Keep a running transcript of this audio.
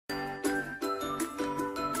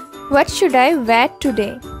What should I wear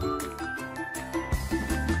today?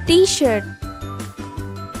 T-shirt,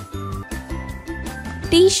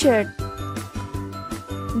 T-shirt.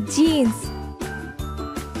 Jeans,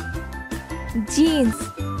 jeans.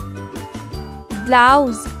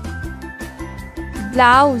 Blouse,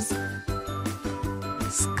 blouse.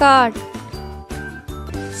 Skirt,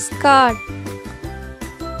 skirt.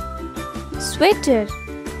 Sweater,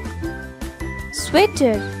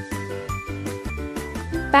 sweater.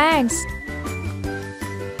 Pants,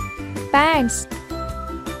 pants.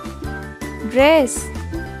 Dress,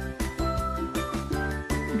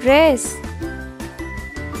 dress.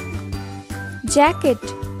 Jacket,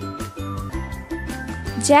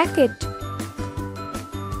 jacket.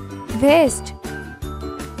 Vest,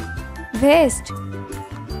 vest.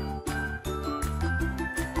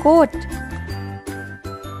 Coat,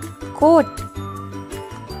 coat.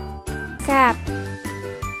 Cap,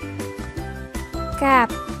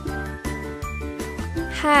 cap.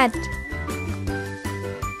 Hat,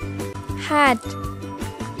 hat.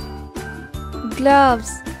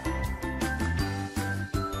 Gloves,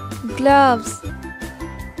 gloves.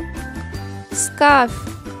 Scarf,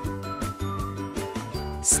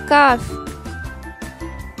 scarf.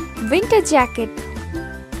 Winter jacket,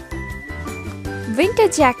 winter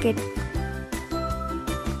jacket.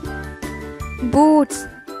 Boots,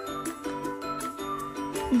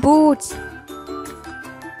 boots.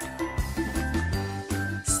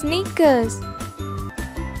 Sneakers,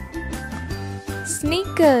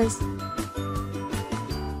 sneakers.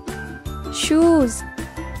 Shoes,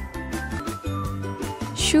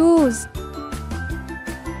 shoes.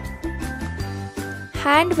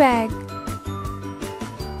 Handbag,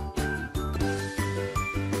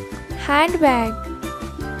 handbag.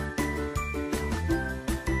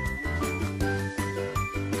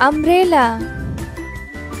 Umbrella,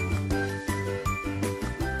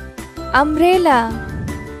 umbrella.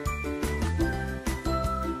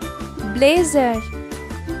 Blazer,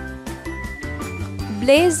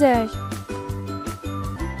 blazer.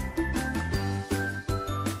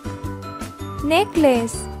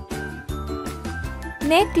 Necklace,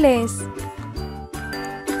 necklace.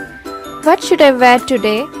 What should I wear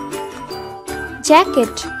today?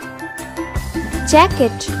 Jacket,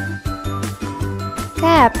 jacket.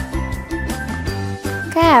 Cap,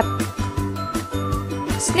 cap.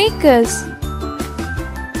 Sneakers,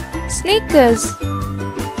 sneakers.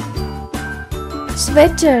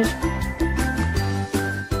 Sweater,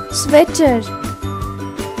 sweater.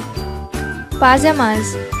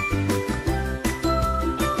 Pajamas,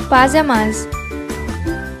 pajamas.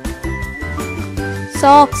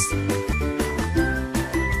 Socks,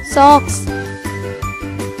 socks.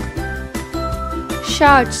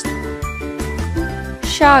 Shorts,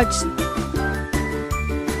 shorts.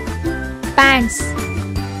 Pants,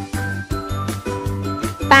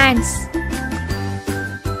 pants.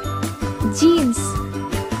 Jeans,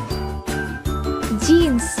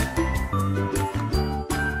 jeans.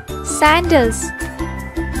 Sandals,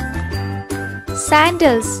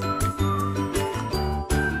 sandals.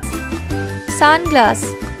 Sunglass,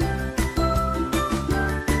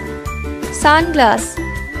 sunglass.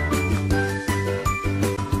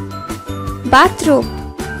 Bathrobe,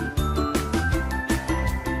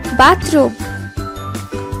 bathrobe.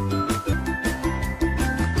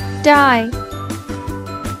 Tie,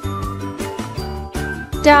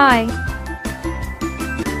 tie.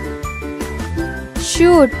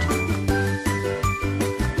 Shoot,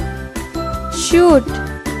 shoot.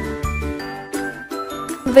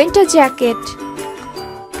 Winter jacket,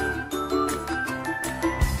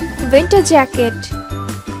 winter jacket.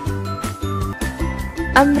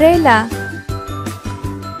 Umbrella,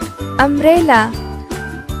 umbrella.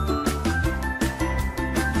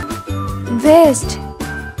 Vest,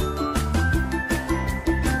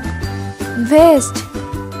 vest.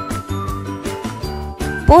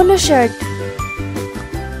 Polo shirt,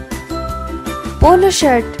 polo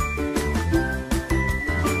shirt.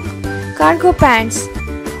 Cargo pants,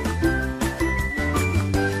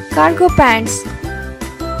 cargo pants.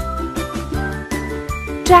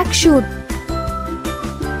 Tracksuit,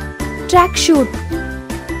 tracksuit.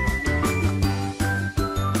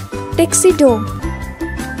 Tuxedo,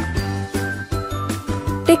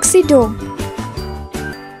 tuxedo.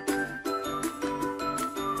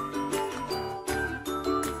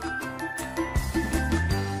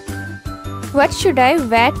 What should I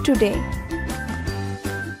wear today?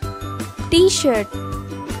 T-shirt,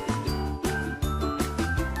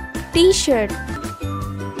 T-shirt.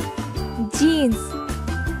 Jeans,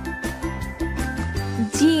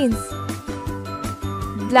 jeans.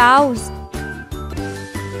 Blouse,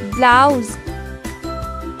 blouse.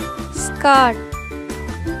 skirt,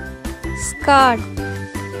 skirt,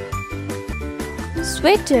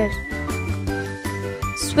 sweater,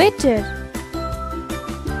 sweater,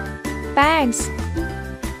 pants,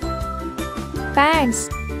 pants,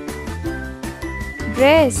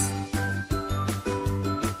 dress,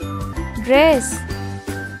 dress,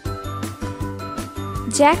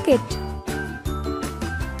 jacket,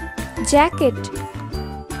 jacket,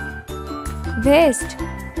 vest,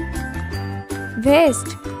 vest,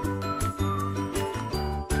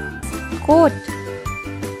 coat,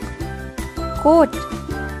 coat,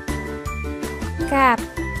 cap,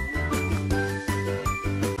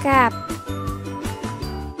 cap,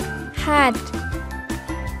 hat,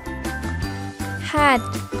 hat,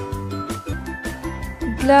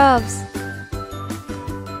 gloves,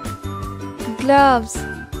 gloves,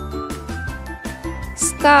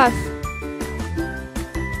 scarf,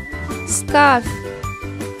 scarf,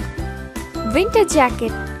 winter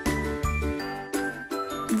jacket,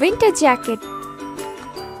 winter jacket,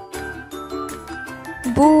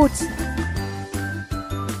 boots,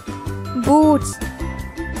 boots,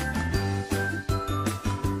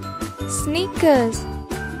 sneakers,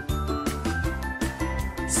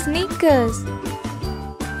 sneakers,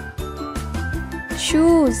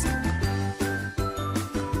 shoes,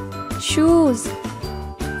 shoes,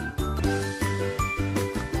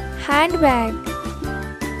 handbag,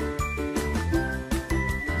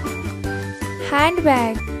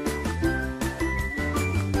 handbag,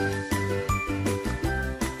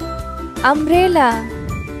 umbrella,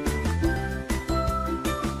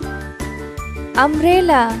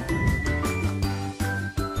 umbrella,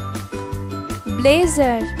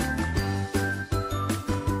 blazer,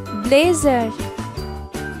 blazer,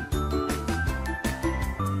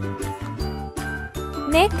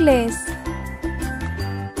 necklace,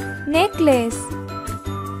 necklace.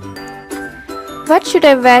 What should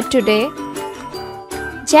I wear today?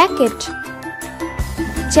 Jacket,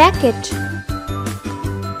 jacket,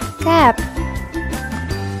 cap,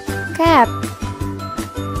 cap,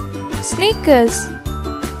 sneakers,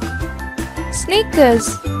 sneakers,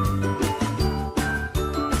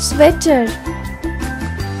 sweater,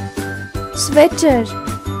 sweater,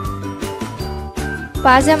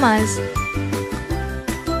 pajamas,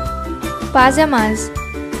 pajamas,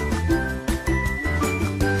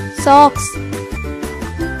 socks,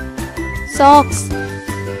 socks,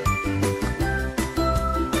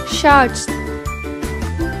 shirts,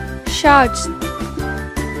 shirts,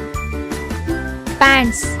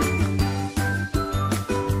 pants,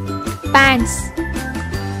 pants,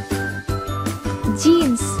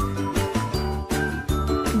 jeans,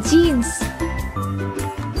 jeans,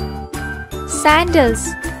 sandals,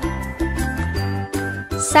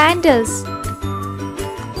 sandals,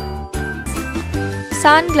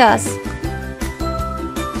 sunglass,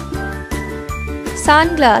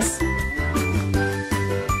 sunglass,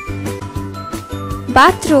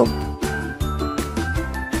 bathrobe,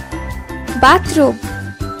 bathrobe,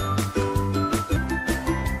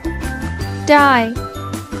 tie,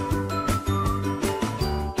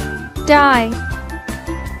 tie,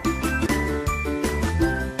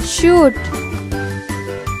 shoot,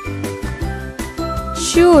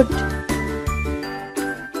 shoot,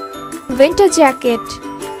 winter jacket,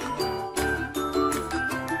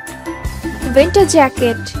 winter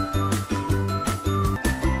jacket,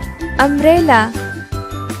 umbrella,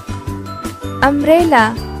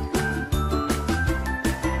 umbrella,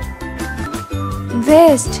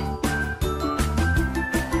 vest,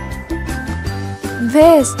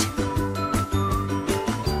 vest,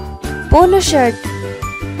 polo shirt,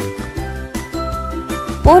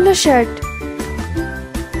 polo shirt,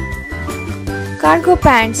 cargo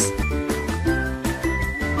pants,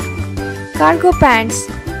 cargo pants,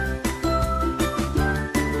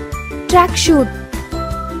 tracksuit,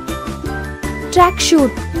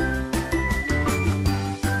 tracksuit,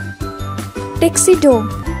 tuxedo,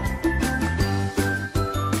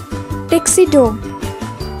 tuxedo.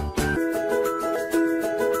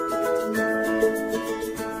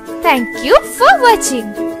 Thank you for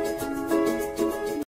watching.